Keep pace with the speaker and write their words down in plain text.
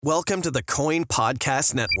Welcome to the Coin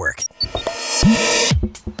Podcast Network.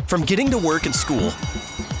 From getting to work and school,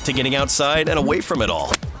 to getting outside and away from it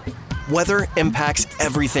all, weather impacts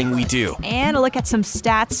everything we do. And a look at some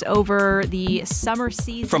stats over the summer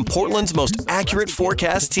season. From Portland's most accurate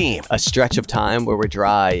forecast team. A stretch of time where we're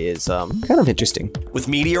dry is kind of interesting. With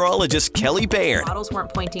meteorologist Kelly Bairn. Models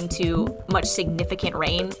weren't pointing to much significant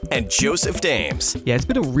rain. And Joseph Dames. Yeah, it's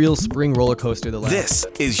been a real spring roller coaster the last. This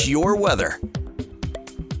is your weather.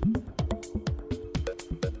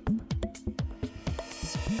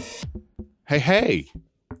 Hey.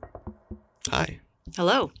 Hi.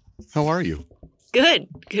 Hello. How are you? Good.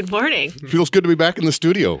 Good morning. Feels good to be back in the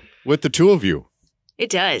studio with the two of you. It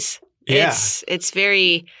does. Yeah. It's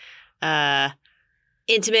very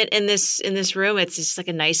intimate in this room. It's just like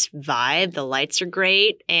a nice vibe. The lights are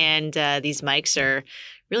great, and these mics are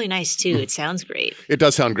really nice too. It sounds great. It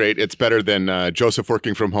does sound great. It's better than Joseph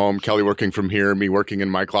working from home, Kelly working from here, me working in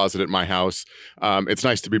my closet at my house. It's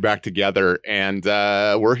nice to be back together, and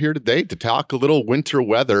we're here today to talk a little winter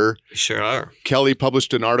weather. We sure are. Kelly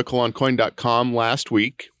published an article on coin.com last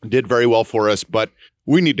week, did very well for us, but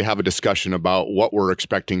we need to have a discussion about what we're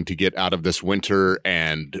expecting to get out of this winter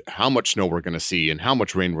and how much snow we're going to see and how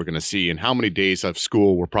much rain we're going to see and how many days of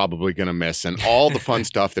school we're probably going to miss and all the fun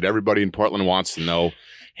stuff that everybody in Portland wants to know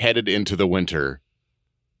headed into the winter.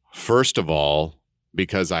 First of all,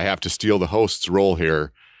 because I have to steal the host's role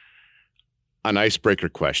here, an icebreaker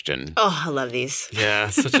question. Oh, I love these. Yeah,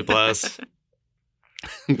 such a blast.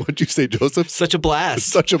 What'd you say, Joseph? Such a blast.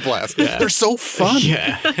 Such a blast. Yeah. They're so fun.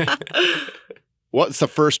 Yeah. What's the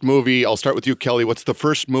first movie? I'll start with you, Kelly. What's the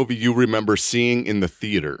first movie you remember seeing in the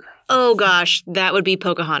theater? Oh gosh, that would be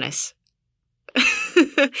Pocahontas.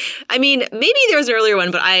 I mean, maybe there was an earlier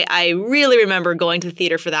one, but I really remember going to the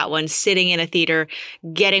theater for that one, sitting in a theater,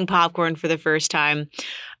 getting popcorn for the first time.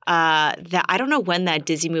 That I don't know when that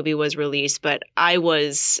Disney movie was released, but I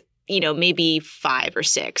was, maybe 5 or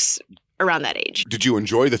 6, around that age. Did you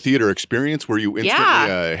enjoy the theater experience? Were you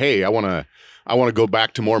instantly, hey, I want to go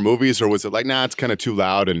back to more movies, or was it like, nah, it's kind of too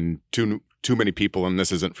loud and too many people, and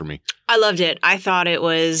this isn't for me? I loved it. I thought it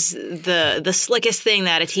was the slickest thing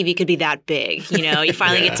that a TV could be that big. You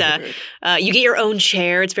finally get to you get your own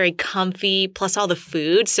chair. It's very comfy, plus all the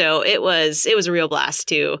food. So it was a real blast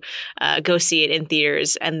to go see it in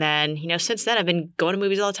theaters. And then since then I've been going to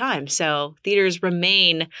movies all the time. So theaters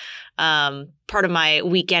remain part of my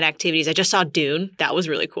weekend activities. I just saw Dune. That was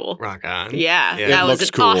really cool. Rock on. Yeah, It that was looks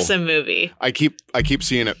an cool. awesome movie. I keep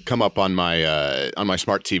seeing it come up on my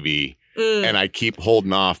smart TV, and I keep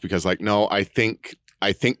holding off because, no, I think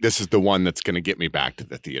this is the one that's going to get me back to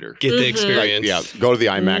the theater. Get the experience. Go to the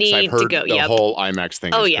IMAX. Need I've heard to go, the yep. whole IMAX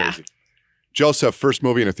thing Oh, is yeah. crazy. Joseph, first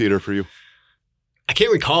movie in a theater for you? I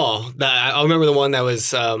can't recall. I remember the one that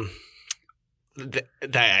was that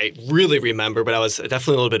I really remember, but I was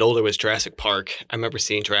definitely a little bit older, was Jurassic Park. I remember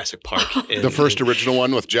seeing Jurassic Park. The first original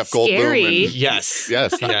one with Jeff Goldblum. Scary. Yes.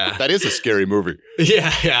 Yes. Yeah. That is a scary movie.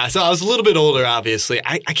 Yeah. So I was a little bit older, obviously.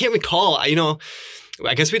 I can't recall. I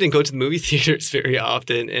guess we didn't go to the movie theaters very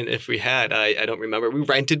often, and if we had, I don't remember. We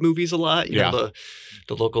rented movies a lot, the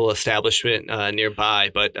local establishment nearby.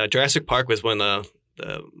 But Jurassic Park was one of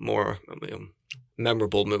the more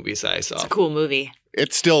memorable movies I saw. It's a cool movie.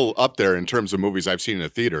 It's still up there in terms of movies I've seen in a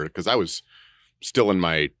theater because I was still in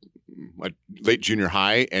my late junior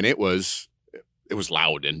high, and it was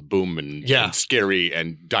loud and boom and scary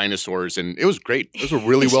and dinosaurs, and it was great. It was a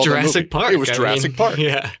really well done Jurassic movie. Park. It was Jurassic Park.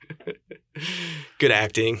 Yeah. Good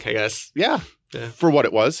acting, I guess. Yeah. For what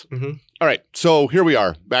it was. Mm-hmm. All right. So here we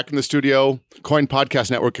are back in the studio. Coin Podcast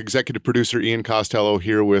Network executive producer Ian Costello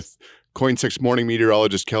here with Coin 6 morning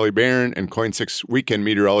meteorologist Kelly Bairn and Coin 6 weekend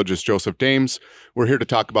meteorologist Joseph Dames. We're here to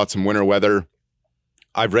talk about some winter weather.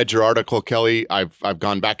 I've read your article, Kelly. I've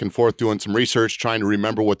gone back and forth doing some research, trying to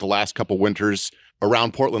remember what the last couple winters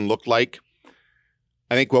around Portland looked like.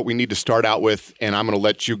 I think what we need to start out with, and I'm going to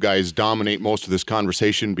let you guys dominate most of this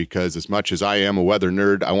conversation because as much as I am a weather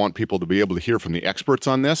nerd, I want people to be able to hear from the experts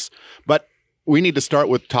on this. But we need to start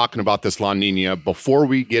with talking about this La Nina before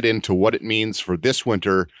we get into what it means for this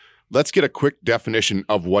winter. Let's get a quick definition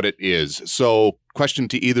of what it is. So, question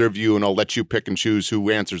to either of you, and I'll let you pick and choose who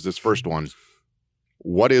answers this first one.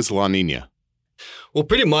 What is La Nina? Well,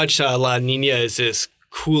 pretty much La Nina is this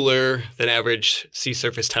cooler than average sea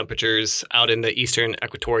surface temperatures out in the eastern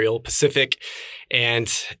equatorial Pacific. And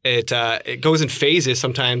it goes in phases.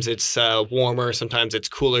 Sometimes it's warmer, sometimes it's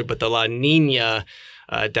cooler. But the La Nina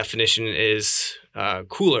definition is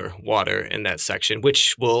cooler water in that section,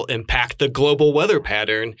 which will impact the global weather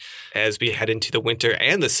pattern as we head into the winter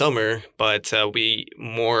and the summer. But we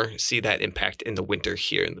more see that impact in the winter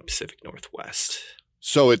here in the Pacific Northwest.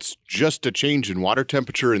 So it's just a change in water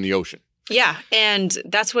temperature in the ocean. Yeah, and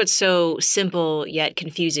that's what's so simple yet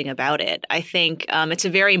confusing about it. I think it's a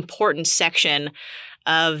very important section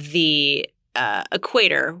of the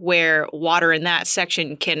equator where water in that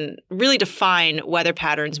section can really define weather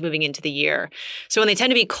patterns moving into the year. So when they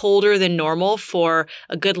tend to be colder than normal for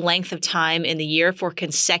a good length of time in the year for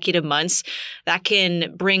consecutive months, that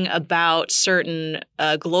can bring about certain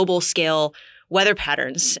global scale weather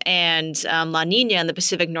patterns. And La Nina in the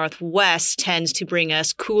Pacific Northwest tends to bring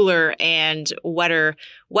us cooler and wetter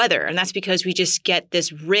weather. And that's because we just get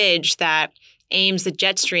this ridge that aims the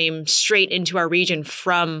jet stream straight into our region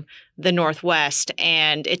from the northwest,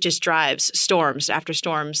 and it just drives storms after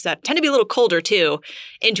storms that tend to be a little colder too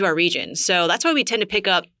into our region. So that's why we tend to pick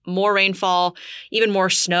up more rainfall, even more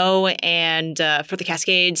snow, and for the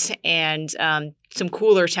Cascades, and some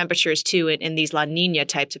cooler temperatures too in these La Nina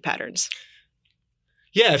types of patterns.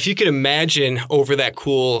 Yeah, if you could imagine over that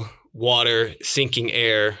cool water sinking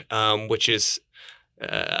air, which is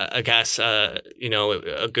I guess, a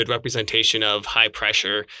good representation of high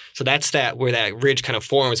pressure. So that's where that ridge kind of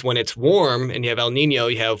forms. When it's warm and you have El Nino,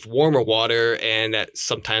 you have warmer water, and that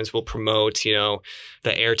sometimes will promote,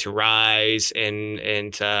 the air to rise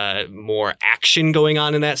and more action going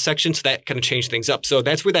on in that section. So that kind of changed things up. So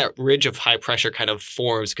that's where that ridge of high pressure kind of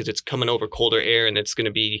forms, because it's coming over colder air and it's going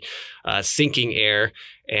to be sinking air.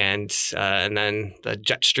 And then the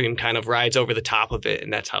jet stream kind of rides over the top of it,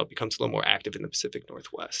 and that's how it becomes a little more active in the Pacific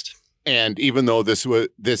Northwest. And even though this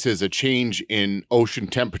is a change in ocean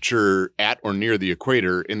temperature at or near the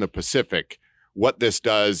equator in the Pacific, what this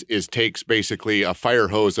does is takes basically a fire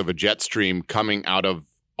hose of a jet stream coming out of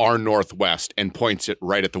our northwest and points it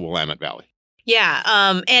right at the Willamette Valley. Yeah,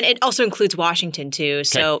 and it also includes Washington too.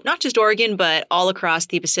 So not just Oregon, but all across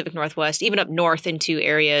the Pacific Northwest, even up north into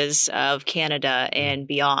areas of Canada and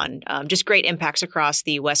beyond. Just great impacts across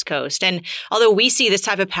the West Coast. And although we see this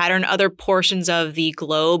type of pattern, other portions of the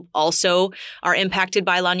globe also are impacted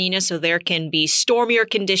by La Nina. So there can be stormier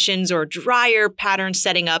conditions or drier patterns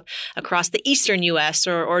setting up across the eastern U.S.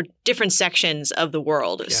 or different sections of the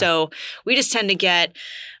world. Yeah. So we just tend to get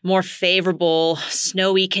more favorable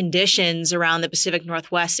snowy conditions around the Pacific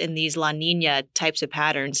Northwest in these La Nina types of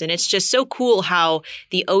patterns. And it's just so cool how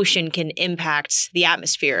the ocean can impact the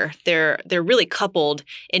atmosphere. They're really coupled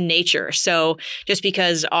in nature. So just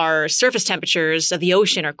because our surface temperatures of the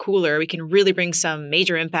ocean are cooler, we can really bring some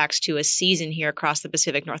major impacts to a season here across the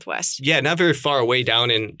Pacific Northwest. Yeah, not very far away down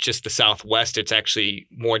in just the Southwest, it's actually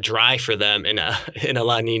more dry for them in a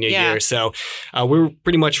La Nina year. So we're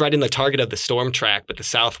pretty much right in the target of the storm track, but the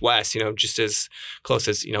Southwest, just as close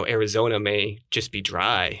as, Arizona may just be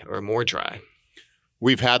dry or more dry.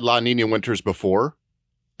 We've had La Nina winters before,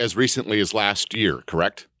 as recently as last year,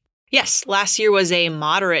 correct? Yes, last year was a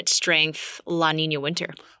moderate strength La Nina winter.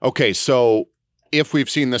 Okay, so if we've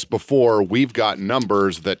seen this before, we've got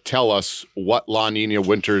numbers that tell us what La Nina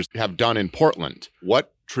winters have done in Portland.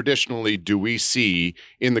 What traditionally do we see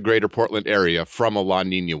in the greater Portland area from a La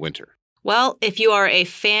Nina winter? Well, if you are a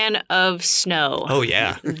fan of snow, oh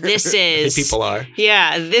yeah, this is people are.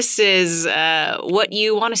 Yeah, this is what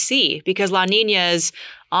you want to see, because La Ninas,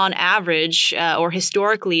 on average, or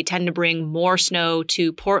historically, tend to bring more snow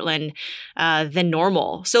to Portland than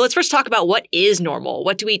normal. So let's first talk about what is normal.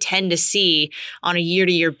 What do we tend to see on a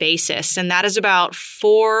year-to-year basis? And that is about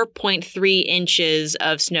 4.3 inches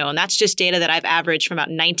of snow. And that's just data that I've averaged from about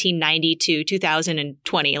 1990 to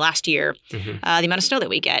 2020, last year, the amount of snow that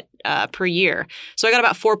we get per year. So I got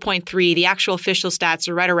about 4.3. The actual official stats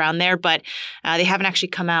are right around there, but they haven't actually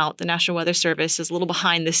come out. The National Weather Service is a little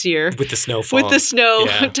behind this year. With the snowfall. With the snow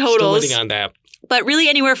totals. Still waiting on that. But really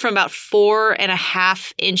anywhere from about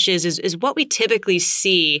 4.5 inches is what we typically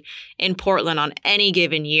see in Portland on any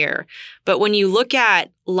given year. But when you look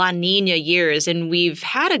at La Nina years, and we've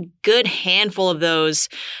had a good handful of those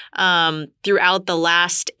throughout the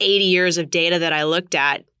last 80 years of data that I looked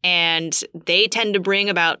at, and they tend to bring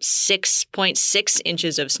about 6.6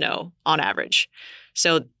 inches of snow on average.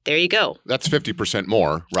 So there you go. That's 50%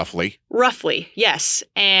 more, roughly. Roughly, yes.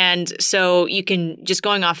 And so you can, just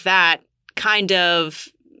going off that, kind of,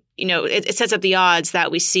 it sets up the odds that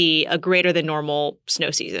we see a greater than normal snow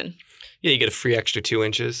season. Yeah, you get a free extra 2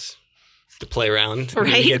 inches to play around.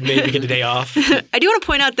 Right. Maybe get a day off. I do want to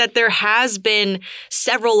point out that there has been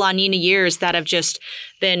several La Nina years that have just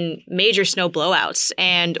been major snow blowouts.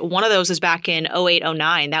 And one of those was back in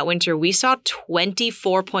 2008-09. That winter, we saw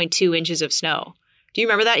 24.2 inches of snow. Do you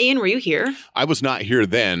remember that, Ian? Were you here? I was not here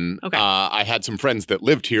then. Okay. I had some friends that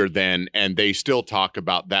lived here then, and they still talk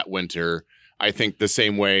about that winter. I think the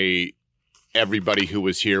same way everybody who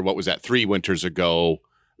was here, 3 winters ago,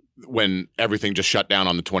 when everything just shut down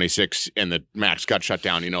on the 26th and the max got shut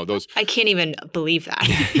down, those I can't even believe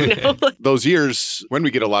that. those years when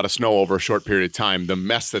we get a lot of snow over a short period of time, the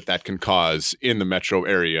mess that can cause in the metro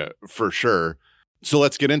area for sure. So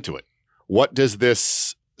let's get into it. What does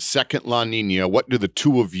this second La Nina, what do the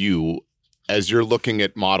two of you, as you're looking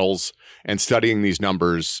at models and studying these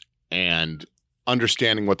numbers and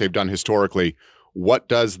understanding what they've done historically, what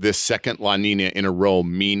does this second La Nina in a row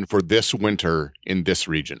mean for this winter in this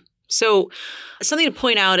region? So something to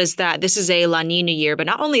point out is that this is a La Nina year, but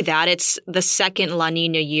not only that, it's the second La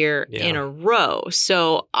Nina year in a row.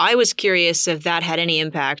 So I was curious if that had any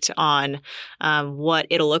impact on what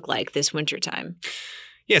it'll look like this wintertime.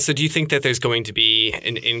 Yeah, so do you think that there's going to be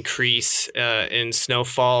an increase in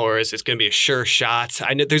snowfall, or is it going to be a sure shot?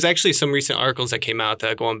 I know there's actually some recent articles that came out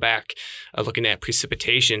going back, looking at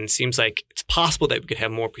precipitation. Seems like it's possible that we could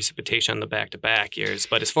have more precipitation on the back-to-back years.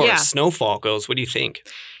 But as far as snowfall goes, what do you think?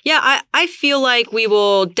 Yeah, I feel like we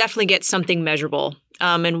will definitely get something measurable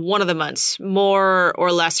in one of the months, more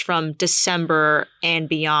or less from December and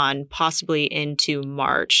beyond, possibly into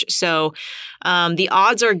March. So the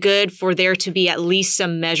odds are good for there to be at least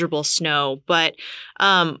some measurable snow. But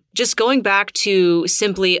just going back to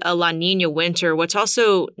simply a La Nina winter, what's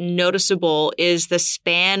also noticeable is the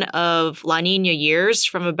span of La Nina years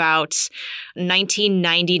from about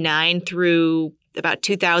 1999 through about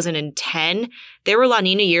 2010, there were La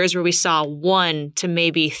Nina years where we saw 1 to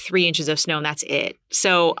maybe 3 inches of snow, and that's it.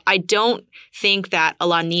 So I don't think that a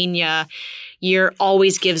La Nina year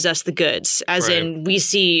always gives us the goods, as in we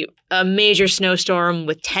see a major snowstorm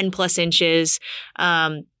with 10 plus inches.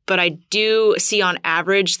 But I do see on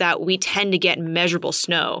average that we tend to get measurable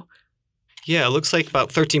snow. Yeah, it looks like about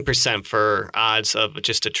 13% for odds of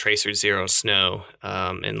just a trace or zero snow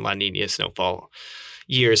in La Nina snowfall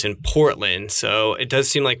years in Portland. So it does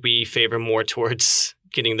seem like we favor more towards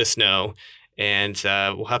getting the snow, and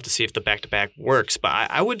we'll have to see if the back-to-back works. But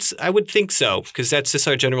I would think so, because that's just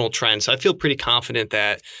our general trend. So I feel pretty confident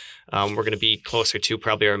that we're going to be closer to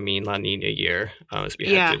probably our mean La Nina year as we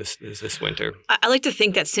head through this winter. I like to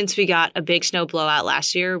think that since we got a big snow blowout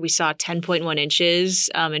last year, we saw 10.1 inches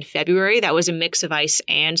in February. That was a mix of ice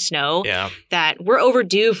and snow. Yeah. That we're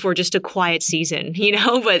overdue for just a quiet season,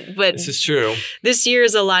 But this is true. This year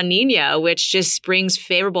is a La Nina, which just brings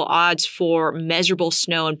favorable odds for measurable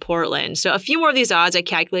snow in Portland. So a few more of these odds I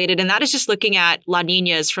calculated, and that is just looking at La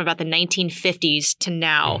Ninas from about the 1950s to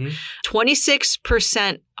now.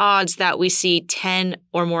 26% odds that we see 10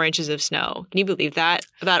 or more inches of snow. Can you believe that?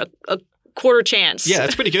 About a quarter chance. Yeah,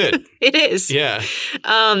 that's pretty good. It is. Yeah.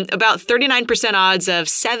 About 39% odds of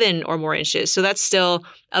 7 or more inches. So that's still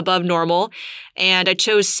above normal. And I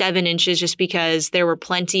chose 7 inches just because there were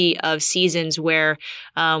plenty of seasons where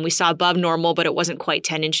we saw above normal, but it wasn't quite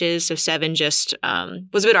 10 inches. So 7 just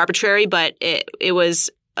was a bit arbitrary, but it was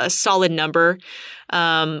a solid number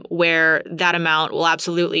where that amount will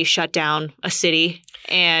absolutely shut down a city.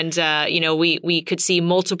 And, we could see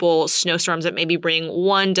multiple snowstorms that maybe bring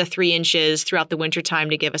 1 to 3 inches throughout the wintertime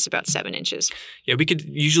to give us about 7 inches. Yeah, we could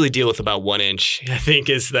usually deal with about 1 inch, I think,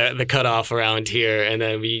 is the cutoff around here. And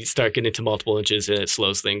then we start getting into multiple inches and it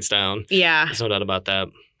slows things down. Yeah. There's no doubt about that.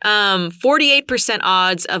 48%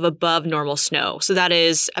 odds of above normal snow. So that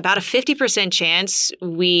is about a 50% chance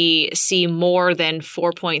we see more than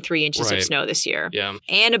 4.3 inches of snow this year. Yeah.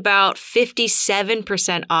 And about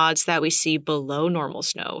 57% odds that we see below normal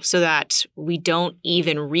snow, so that we don't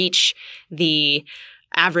even reach the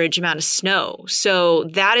average amount of snow. So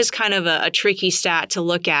that is kind of a tricky stat to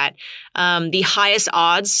look at. The highest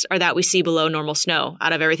odds are that we see below normal snow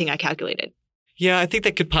out of everything I calculated. Yeah, I think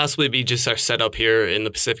that could possibly be just our setup here in the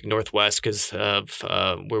Pacific Northwest because of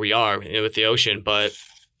where we are with the ocean. But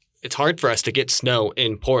it's hard for us to get snow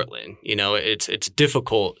in Portland. It's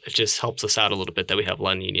difficult. It just helps us out a little bit that we have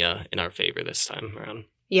La Nina in our favor this time around.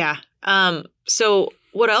 Yeah. So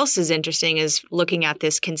what else is interesting is looking at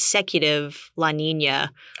this consecutive La Nina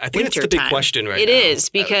I think that's the big question right now. It is,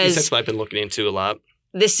 because that's what I've been looking into a lot.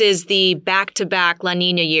 This is the back-to-back La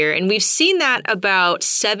Nina year, and we've seen that about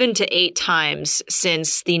 7 to 8 times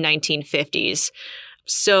since the 1950s.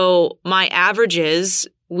 So my average is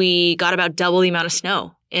we got about double the amount of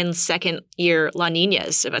snow in second-year La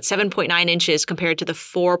Ninas, about 7.9 inches compared to the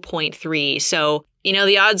 4.3. So,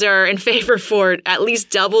 the odds are in favor for at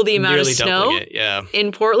least double the amount of snow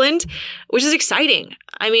in Portland, which is exciting.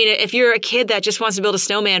 I mean, if you're a kid that just wants to build a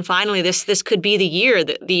snowman, finally, this could be the year.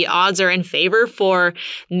 The odds are in favor for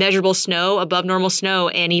measurable snow, above normal snow,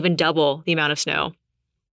 and even double the amount of snow.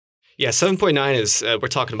 Yeah, 7.9 is, we're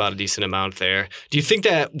talking about a decent amount there. Do you think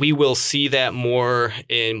that we will see that more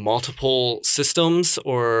in multiple systems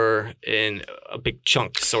or in a big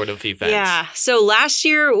chunk sort of event? Yeah. So last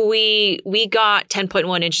year we got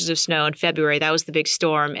 10.1 inches of snow in February. That was the big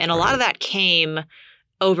storm. And a lot of that came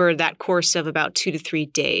over that course of about 2 to 3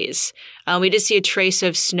 days. We did see a trace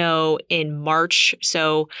of snow in March.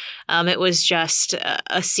 So it was just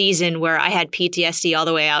a season where I had PTSD all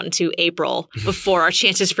the way out into April before our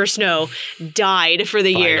chances for snow died for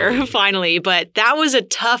the year, finally. But that was a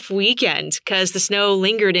tough weekend because the snow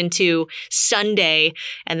lingered into Sunday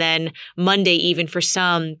and then Monday even for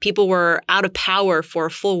some. People were out of power for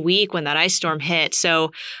a full week when that ice storm hit.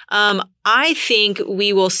 So I think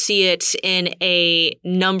we will see it in a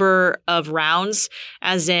number of rounds,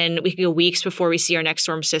 as in we could go weeks before we see our next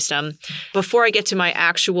storm system. Before I get to my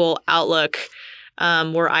actual outlook,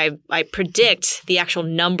 where I predict the actual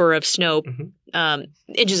number of snow,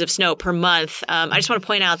 inches of snow per month, I just want to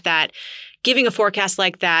point out that giving a forecast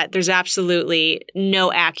like that, there's absolutely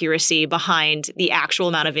no accuracy behind the actual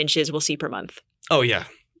amount of inches we'll see per month. Oh, yeah.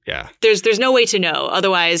 Yeah. There's no way to know.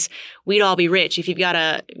 Otherwise, we'd all be rich. If you've got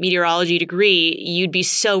a meteorology degree, you'd be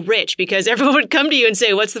so rich because everyone would come to you and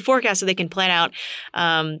say, what's the forecast? So they can plan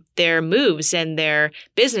out their moves and their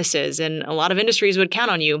businesses. And a lot of industries would count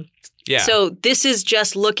on you. Yeah. So this is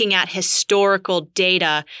just looking at historical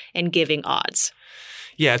data and giving odds.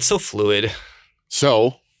 Yeah, it's so fluid.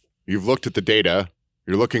 So you've looked at the data.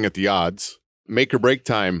 You're looking at the odds. Make or break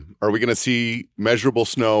time. Are we going to see measurable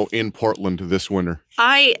snow in Portland this winter?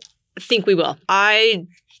 I think we will. I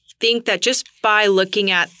think that just by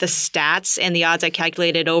looking at the stats and the odds I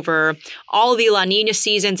calculated over all the La Nina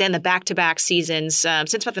seasons and the back-to-back seasons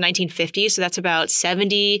since about the 1950s, so that's about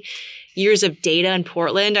 70 years of data in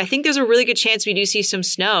Portland, I think there's a really good chance we do see some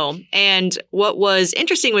snow. And what was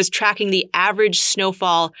interesting was tracking the average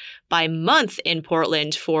snowfall by month in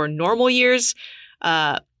Portland for normal years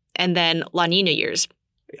and then La Nina years.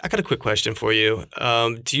 I got a quick question for you.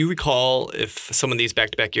 Do you recall if some of these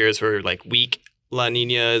back-to-back years were like weak La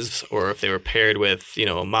Ninas or if they were paired with,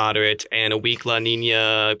 a moderate and a weak La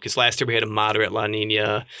Nina? Because last year we had a moderate La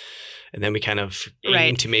Nina and then we kind of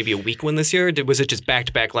aimed to maybe a weak one this year. Was it just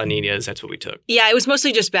back-to-back La Ninas? That's what we took. Yeah, it was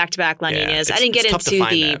mostly just back-to-back La Ninas. I didn't get into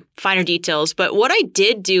the finer details. But what I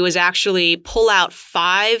did do is actually pull out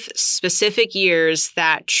 5 specific years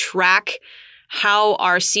that track how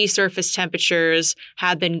our sea surface temperatures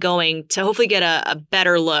have been going to hopefully get a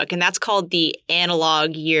better look. And that's called the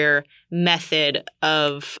analog year method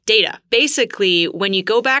of data. Basically, when you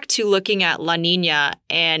go back to looking at La Nina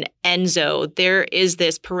and ENSO, there is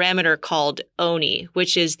this parameter called ONI,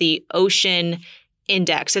 which is the ocean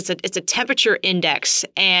index. It's a temperature index,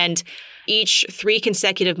 and each 3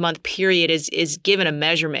 consecutive month period is given a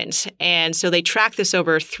measurement. And so they track this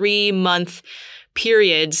over 3-month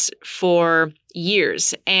periods for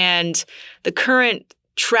years. And the current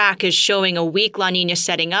track is showing a weak La Nina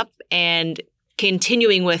setting up and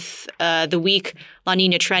continuing with the weak La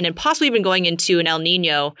Nina trend and possibly even going into an El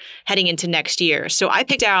Nino heading into next year. So I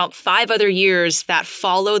picked out 5 other years that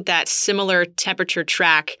followed that similar temperature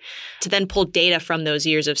track to then pull data from those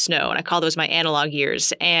years of snow. And I call those my analog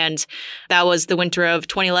years. And that was the winter of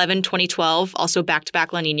 2011, 2012, also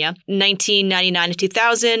back-to-back La Nina, 1999 to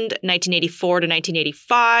 2000, 1984 to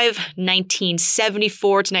 1985,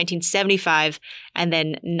 1974 to 1975, and then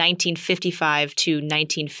 1955 to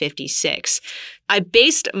 1956. I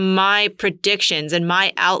based my predictions and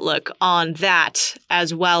my outlook on that,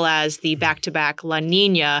 as well as the back-to-back La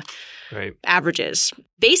Nina averages.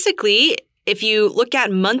 Basically, if you look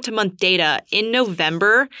at month-to-month data, in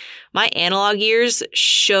November, my analog years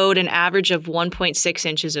showed an average of 1.6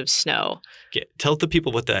 inches of snow. Tell the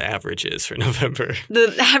people what the average is for November.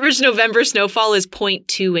 The average November snowfall is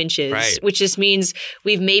 0.2 inches, which just means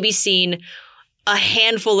we've maybe seen a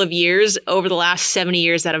handful of years over the last 70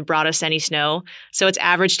 years that have brought us any snow. So it's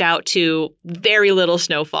averaged out to very little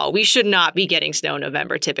snowfall. We should not be getting snow in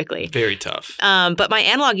November typically. Very tough. But my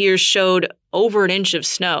analog years showed over an inch of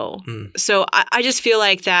snow. So I just feel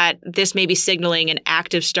like that this may be signaling an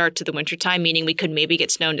active start to the wintertime, meaning we could maybe get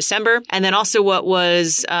snow in December. And then also what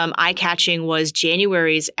was eye-catching was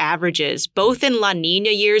January's averages, both in La Nina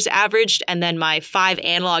years averaged and then my 5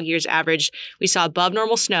 analog years averaged. We saw above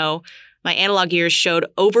normal snow. My analog years showed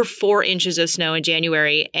over 4 inches of snow in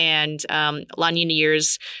January and La Nina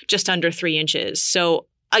years just under 3 inches. So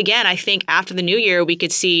again, I think after the new year, we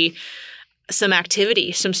could see some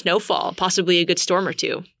activity, some snowfall, possibly a good storm or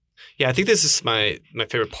two. Yeah, I think this is my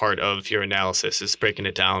favorite part of your analysis is breaking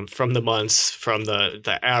it down from the months, from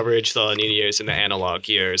the average, the La Nina years, and the analog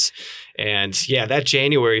years. And yeah, that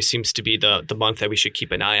January seems to be the month that we should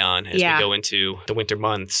keep an eye on as we go into the winter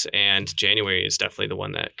months. And January is definitely the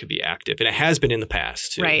one that could be active. And it has been in the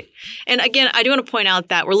past, too. Right. And again, I do want to point out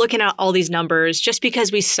that we're looking at all these numbers. Just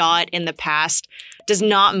because we saw it in the past does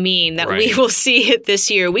not mean that we will see it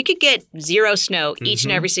this year. We could get 0 snow each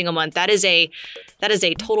and every single month. That is a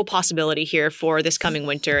total possibility here for this coming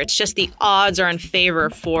winter. It's just the odds are in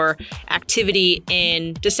favor for activity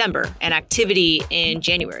in December and activity in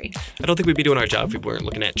January. I don't think we'd be doing our job if we weren't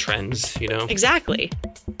looking at trends, Exactly.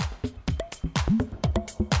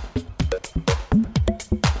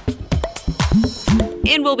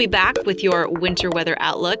 And we'll be back with your winter weather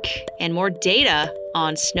outlook and more data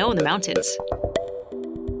on snow in the mountains.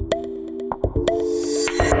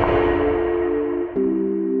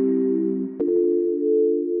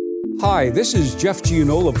 Hi, this is Jeff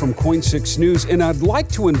Gianola from KOIN 6 News, and I'd like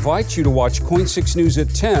to invite you to watch KOIN 6 News at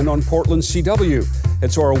 10 on Portland CW.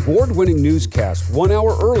 It's our award-winning newscast 1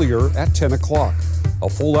 hour earlier at 10 o'clock. A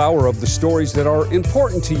full hour of the stories that are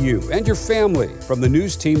important to you and your family from the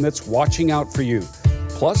news team that's watching out for you.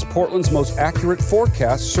 Plus, Portland's most accurate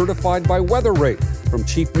forecast certified by WeatherRate from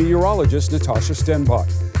Chief Meteorologist Natasha Stenbach.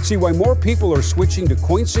 See why more people are switching to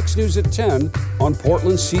KOIN 6 News at 10 on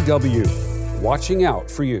Portland CW. Watching out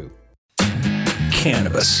for you.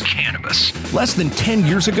 Cannabis. Less than 10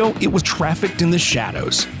 years ago, it was trafficked in the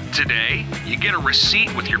shadows. Today, you get a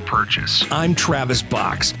receipt with your purchase. I'm Travis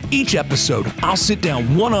Box. Each episode, I'll sit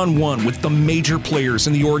down one-on-one with the major players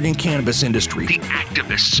in the Oregon cannabis industry. The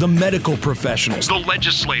activists. The medical professionals. The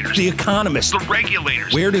legislators. The economists. The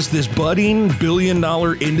regulators. Where does this budding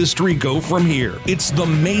billion-dollar industry go from here? It's the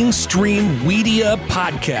Mainstream Weedia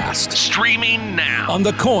Podcast. Streaming now. On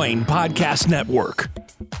the KOIN Podcast Network.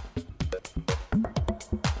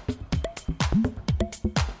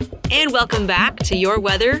 And welcome back to your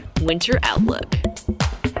weather winter outlook.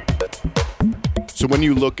 So when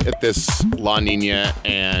you look at this La Nina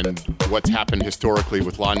and what's happened historically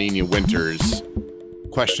with La Nina winters,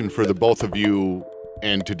 question for the both of you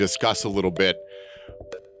and to discuss a little bit,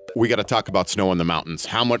 we got to talk about snow in the mountains.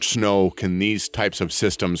 How much snow can these types of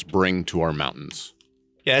systems bring to our mountains?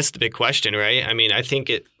 Yeah, that's the big question, right? I mean, I think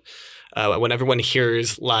when everyone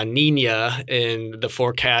hears La Nina in the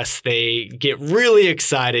forecast, they get really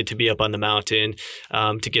excited to be up on the mountain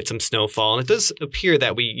to get some snowfall. And it does appear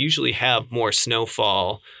that we usually have more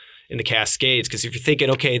snowfall in the Cascades, because if you're thinking,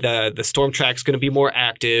 okay, the storm track's going to be more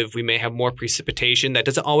active, we may have more precipitation. That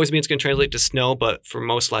doesn't always mean it's going to translate to snow, but for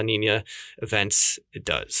most La Nina events, it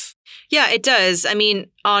does. Yeah, it does. I mean,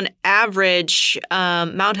 on average,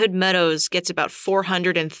 Mount Hood Meadows gets about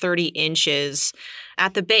 430 inches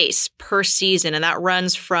at the base per season, and that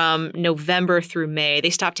runs from November through May. They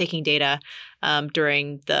stopped taking data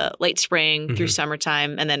during the late spring through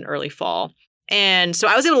summertime and then early fall. And so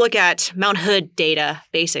I was able to look at Mount Hood data,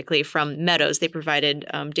 basically, from Meadows. They provided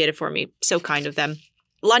data for me. So kind of them.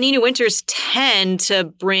 La Nina winters tend to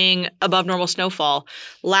bring above normal snowfall.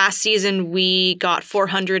 Last season, we got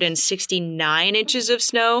 469 inches of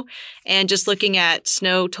snow. And just looking at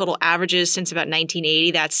snow total averages since about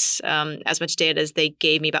 1980, that's as much data as they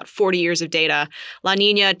gave me, about 40 years of data. La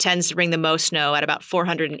Nina tends to bring the most snow at about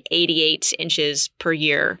 488 inches per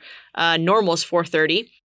year. Normal is 430.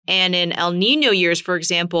 And in El Nino years, for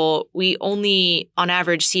example, we only, on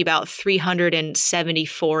average, see about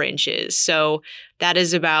 374 inches. So that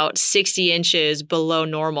is about 60 inches below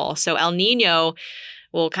normal. So El Nino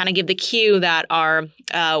will kind of give the cue that our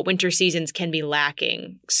winter seasons can be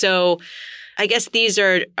lacking. So I guess these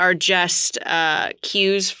are just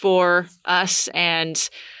cues for us. And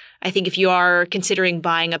I think if you are considering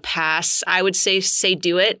buying a pass, I would say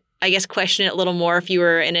do it. I guess question it a little more if you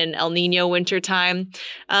were in an El Nino winter time.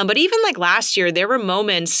 But even like last year, there were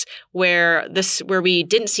moments where we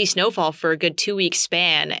didn't see snowfall for a good 2-week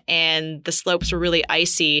span, and the slopes were really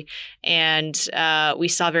icy, and we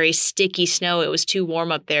saw very sticky snow. It was too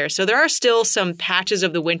warm up there. So there are still some patches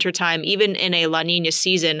of the wintertime, even in a La Nina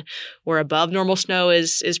season, where above normal snow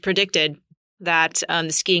is predicted, that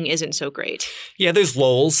the skiing isn't so great. Yeah, there's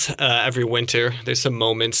lulls every winter. There's some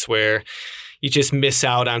moments where you just miss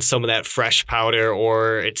out on some of that fresh powder,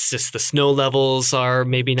 or it's just the snow levels are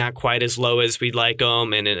maybe not quite as low as we'd like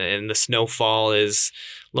them, and the snowfall is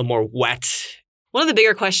a little more wet. One of the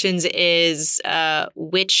bigger questions is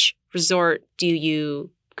which resort do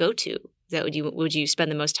you go to that would you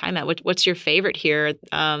spend the most time at? What's your favorite here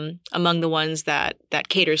among the ones that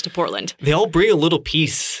caters to Portland? They all bring a little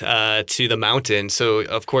piece to the mountain. So,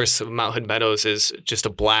 of course, Mount Hood Meadows is just a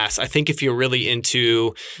blast. I think if you're really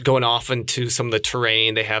into going off into some of the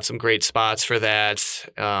terrain, they have some great spots for that.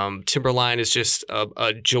 Timberline is just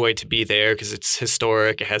a joy to be there because it's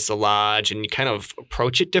historic. It has the lodge, and you kind of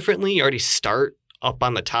approach it differently. You already start up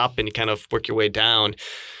on the top, and you kind of work your way down.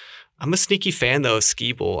 I'm a sneaky fan, though, of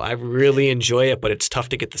Ski Bowl. I really enjoy it, but it's tough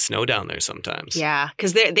to get the snow down there sometimes. Yeah,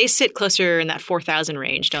 because they sit closer in that 4,000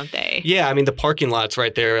 range, don't they? Yeah, I mean, the parking lot's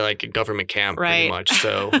right there, like a government camp, pretty much.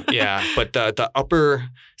 So, yeah. But the upper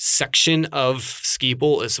section of Ski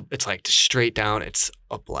Bowl it's like straight down. It's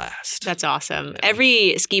a blast. That's awesome. Yeah.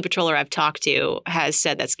 Every ski patroller I've talked to has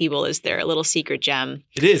said that Ski Bowl is their little secret gem.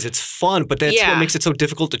 It is. It's fun, but that's what makes it so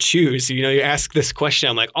difficult to choose. You know, you ask this question,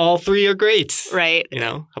 I'm like, all three are great. Right. You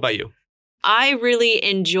know, how about you? I really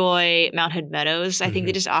enjoy Mount Hood Meadows. I think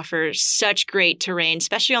they just offer such great terrain,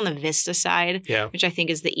 especially on the Vista side, which I think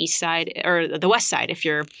is the east side or the west side if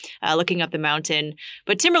you're looking up the mountain.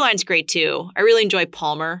 But Timberline's great too. I really enjoy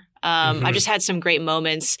Palmer. I've just had some great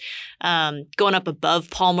moments going up above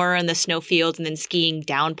Palmer in the snowfields and then skiing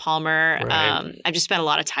down Palmer. Right. I've just spent a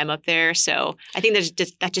lot of time up there. So I think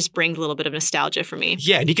that just brings a little bit of nostalgia for me.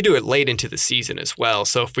 Yeah, and you can do it late into the season as well.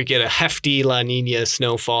 So if we get a hefty La Nina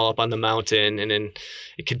snowfall up on the mountain and then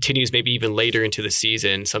it continues maybe even later into the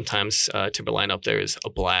season, sometimes Timberline up there is a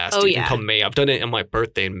blast. Oh, even come May. I've done it on my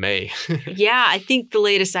birthday in May. Yeah, I think the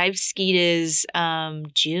latest I've skied is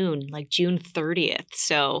June 30th.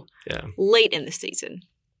 So late in the season.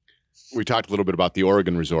 We talked a little bit about the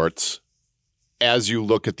Oregon resorts. As you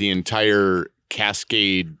look at the entire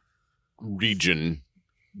Cascade region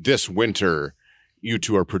this winter, you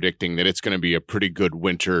two are predicting that it's going to be a pretty good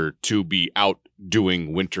winter to be out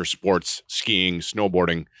doing winter sports, skiing,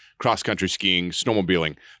 snowboarding, cross-country skiing,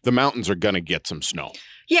 snowmobiling. The mountains are going to get some snow.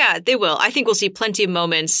 Yeah, they will. I think we'll see plenty of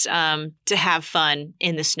moments to have fun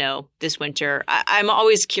in the snow this winter. I'm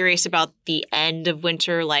always curious about the end of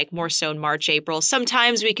winter, like more so in March, April.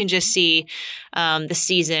 Sometimes we can just see the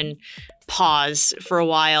season pause for a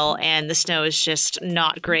while and the snow is just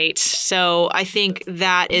not great. So I think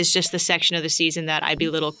that is just the section of the season that I'd be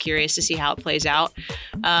a little curious to see how it plays out.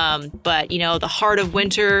 But, you know, the heart of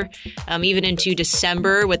winter, even into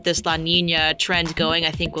December with this La Nina trend going,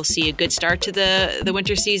 I think we'll see a good start to the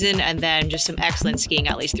winter season and then just some excellent skiing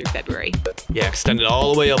at least through February. Yeah, extended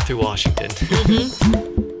all the way up through Washington.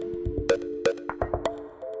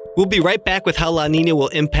 We'll be right back with how La Nina will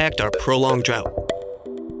impact our prolonged drought.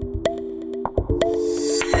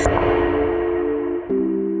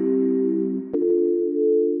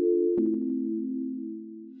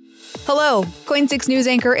 Hello, KOIN 6 News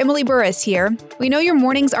anchor Emily Burris here. We know your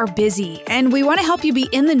mornings are busy, and we want to help you be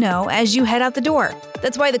in the know as you head out the door.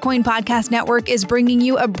 That's why the KOIN Podcast Network is bringing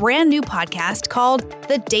you a brand new podcast called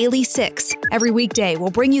The Daily Six. Every weekday, we'll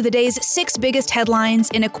bring you the day's 6 biggest headlines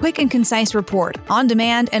in a quick and concise report, on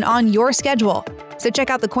demand and on your schedule. So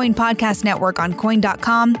check out the KOIN Podcast Network on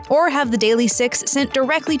KOIN.com or have The Daily Six sent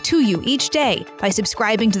directly to you each day by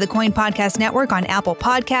subscribing to the KOIN Podcast Network on Apple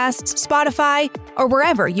Podcasts, Spotify, or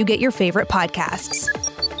wherever you get your favorite podcasts.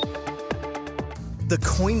 The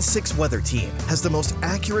KOIN 6 Weather Team has the most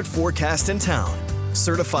accurate forecast in town,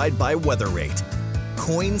 certified by WeatherRate.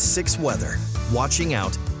 KOIN 6 Weather, watching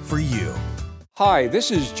out for you. Hi, this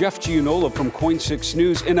is Jeff Gianola from KOIN 6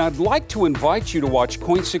 News, and I'd like to invite you to watch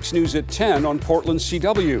KOIN 6 News at 10 on Portland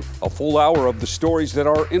CW. A full hour of the stories that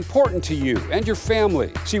are important to you and your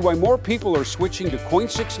family. See why more people are switching to KOIN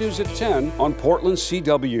 6 News at 10 on Portland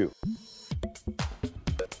CW.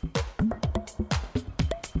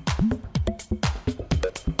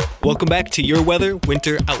 Welcome back to Your Weather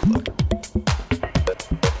Winter Outlook.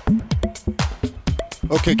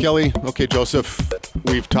 Okay, Kelly. Okay, Joseph.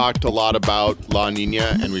 We've talked a lot about La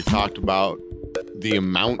Nina, and we've talked about the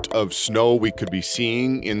amount of snow we could be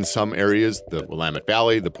seeing in some areas, the Willamette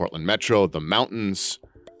Valley, the Portland Metro, the mountains.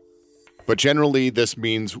 But generally, this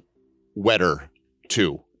means wetter,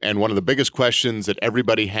 too. And one of the biggest questions that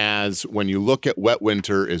everybody has when you look at wet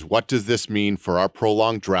winter is, what does this mean for our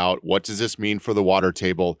prolonged drought? What does this mean for the water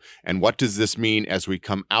table? And what does this mean as we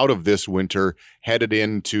come out of this winter, headed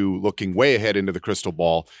into looking way ahead into the crystal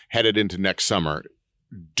ball, headed into next summer?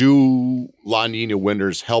 Do La Nina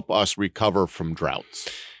winters help us recover from droughts?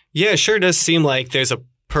 Yeah, it sure does seem like there's a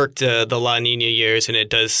perk the La Nina years, and it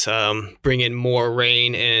does bring in more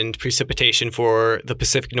rain and precipitation for the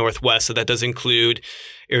Pacific Northwest. So that does include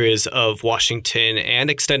areas of Washington and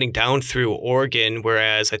extending down through Oregon,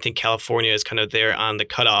 whereas I think California is kind of there on the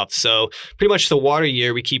cutoff. So pretty much the water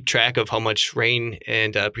year, we keep track of how much rain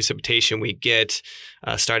and precipitation we get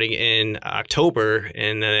starting in October,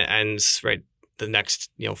 and then it ends right the next,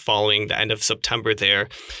 following the end of September there.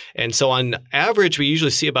 And so on average, we usually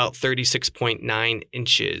see about 36.9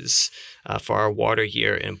 inches for our water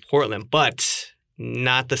year in Portland, but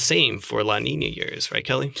not the same for La Nina years, right,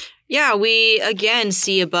 Kelly? Yeah, we again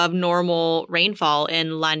see above normal rainfall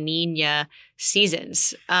in La Nina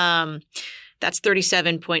seasons. That's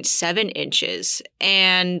 37.7 inches.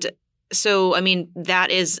 And so, that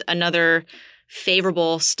is another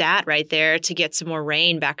favorable stat right there to get some more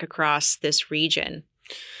rain back across this region.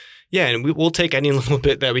 Yeah, and we'll take any little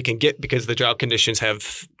bit that we can get because the drought conditions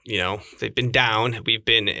have, they've been down. We've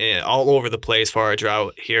been all over the place for our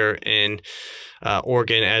drought here in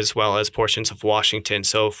Oregon as well as portions of Washington.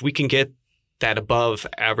 So if we can get that above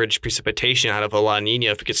average precipitation out of a La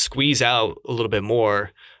Nina, if we could squeeze out a little bit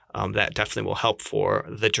more, that definitely will help for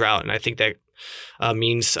the drought. And I think that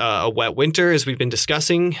means a wet winter, as we've been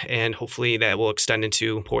discussing, and hopefully that will extend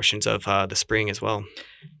into portions of the spring as well.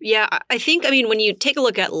 Yeah, I think, when you take a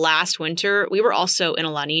look at last winter, we were also in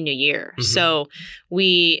a La Nina year. Mm-hmm. So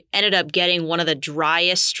we ended up getting one of the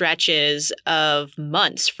driest stretches of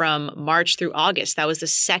months from March through August. That was the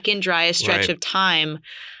second driest stretch of time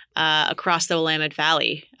across the Willamette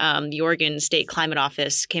Valley. The Oregon State Climate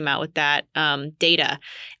Office came out with that data.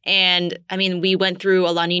 And we went through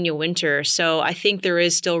a La Nina winter. So I think there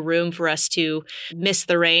is still room for us to miss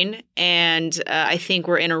the rain. And I think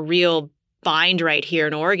we're in a real bind right here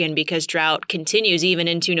in Oregon because drought continues even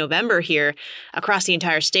into November here across the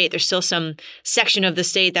entire state. There's still some section of the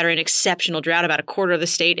state that are in exceptional drought. About a quarter of the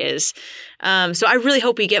state is. So I really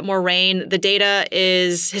hope we get more rain. The data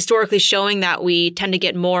is historically showing that we tend to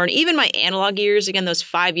get more. And even my analog years, again, those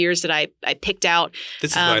 5 years that I picked out.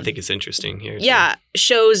 This is what I think is interesting here. Yeah,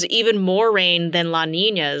 shows even more rain than La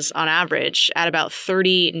Ninas on average at about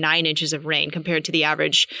 39 inches of rain compared to the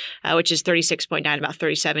average, which is 36.9, about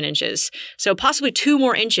 37 inches. So possibly 2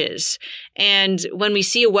 more inches. And when we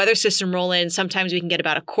see a weather system roll in, sometimes we can get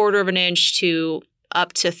about a quarter of an inch to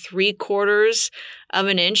up to 3/4 of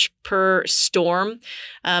an inch per storm.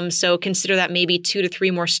 So consider that maybe 2 to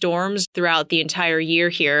 3 more storms throughout the entire year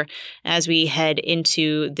here as we head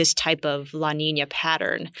into this type of La Nina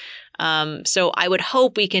pattern. So I would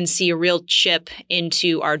hope we can see a real chip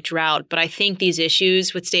into our drought, but I think these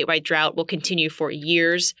issues with statewide drought will continue for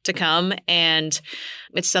years to come, and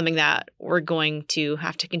it's something that we're going to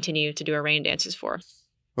have to continue to do our rain dances for.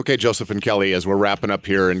 Okay, Joseph and Kelly, as we're wrapping up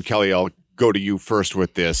here, and Kelly, I'll go to you first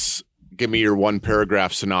with this. Give me your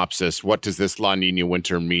 1-paragraph synopsis. What does this La Nina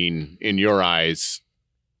winter mean in your eyes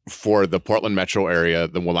for the Portland metro area,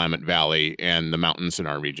 the Willamette Valley, and the mountains in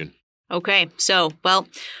our region? Okay, so,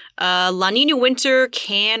 La Nina winter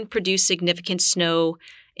can produce significant snow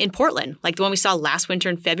in Portland, like the one we saw last winter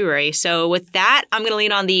in February. So with that, I'm going to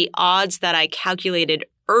lean on the odds that I calculated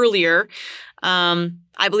earlier.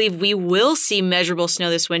 I believe we will see measurable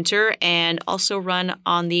snow this winter and also run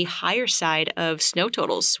on the higher side of snow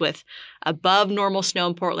totals with above normal snow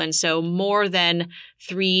in Portland. So more than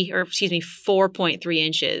 4.3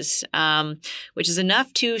 inches, which is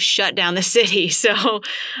enough to shut down the city. So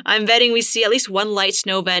I'm betting we see at least one light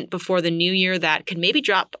snow event before the new year that could maybe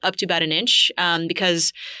drop up to about an inch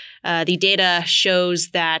because the data shows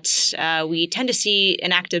that we tend to see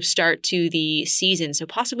an active start to the season. So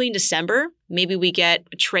possibly in December, maybe we get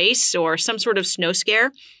a trace or some sort of snow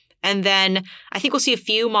scare. And then I think we'll see a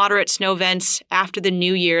few moderate snow events after the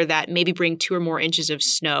new year that maybe bring 2 or more inches of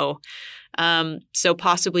snow. So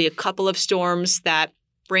possibly a couple of storms that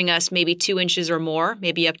bring us maybe 2 inches or more,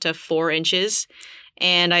 maybe up to 4 inches.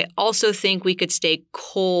 And I also think we could stay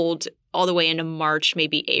cold all the way into March,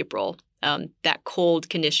 maybe April. That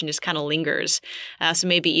cold condition just kind of lingers. So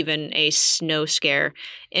maybe even a snow scare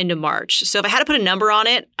into March. So if I had to put a number on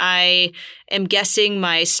it, I am guessing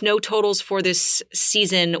my snow totals for this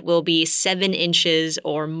season will be 7 inches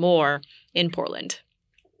or more in Portland.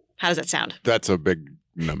 How does that sound? That's a big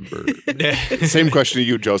number. Same question to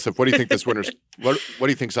you, Joseph. What do you think this winter's? What do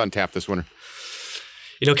you think's on tap this winter?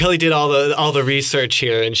 Kelly did all the research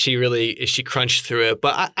here, and she crunched through it.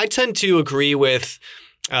 But I tend to agree with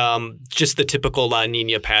just the typical La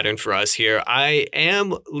Nina pattern for us here. I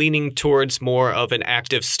am leaning towards more of an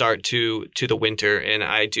active start to the winter, and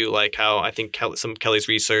I do like how I think some of Kelly's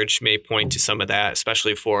research may point to some of that,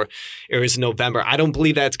 especially for areas in November. I don't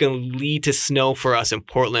believe that's going to lead to snow for us in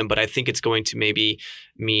Portland, but I think it's going to maybe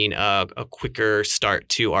mean a quicker start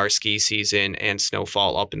to our ski season and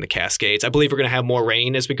snowfall up in the Cascades. I believe we're going to have more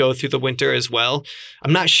rain as we go through the winter as well.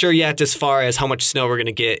 I'm not sure yet as far as how much snow we're going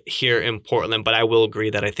to get here in Portland, but I will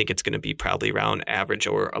agree that I think it's going to be probably around average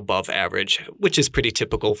or above average, which is pretty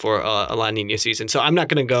typical for a La Nina season. So I'm not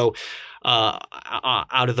going to go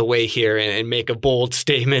out of the way here and make a bold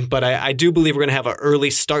statement, but I do believe we're going to have an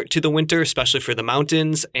early start to the winter, especially for the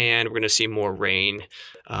mountains, and we're going to see more rain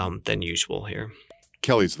than usual here.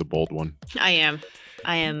 Kelly's the bold one. I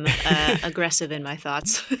am aggressive in my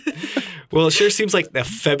thoughts. Well, it sure seems like the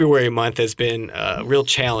February month has been a real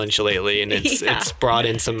challenge lately, and it's brought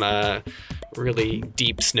in some really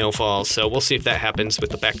deep snowfall. So we'll see if that happens with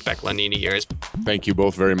the back-to-back La Nina years. Thank you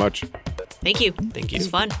both very much. Thank you. Thank you. It was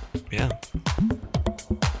fun. Yeah.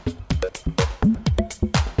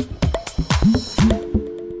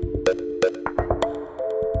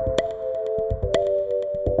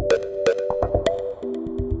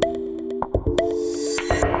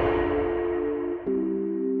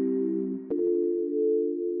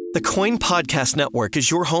 The Coin Podcast Network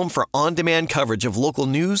is your home for on-demand coverage of local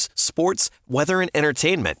news, sports, weather, and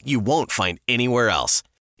entertainment you won't find anywhere else.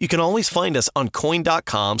 You can always find us on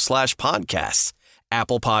coin.com/podcasts,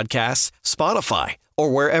 Apple Podcasts, Spotify,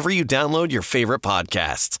 or wherever you download your favorite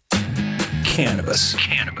podcasts. Cannabis.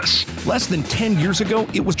 Less than 10 years ago,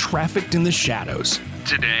 it was trafficked in the shadows.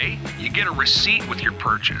 Today, you get a receipt with your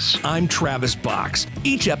purchase. I'm Travis Box.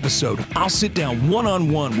 Each episode, I'll sit down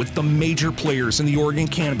one-on-one with the major players in the Oregon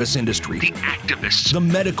cannabis industry. The activists. The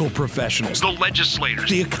medical professionals. The legislators.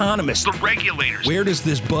 The economists. The regulators. Where does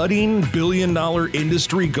this budding billion-dollar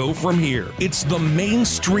industry go from here? It's the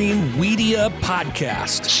Mainstream Media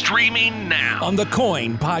Podcast. Streaming now On the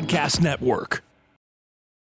Coin Podcast Network.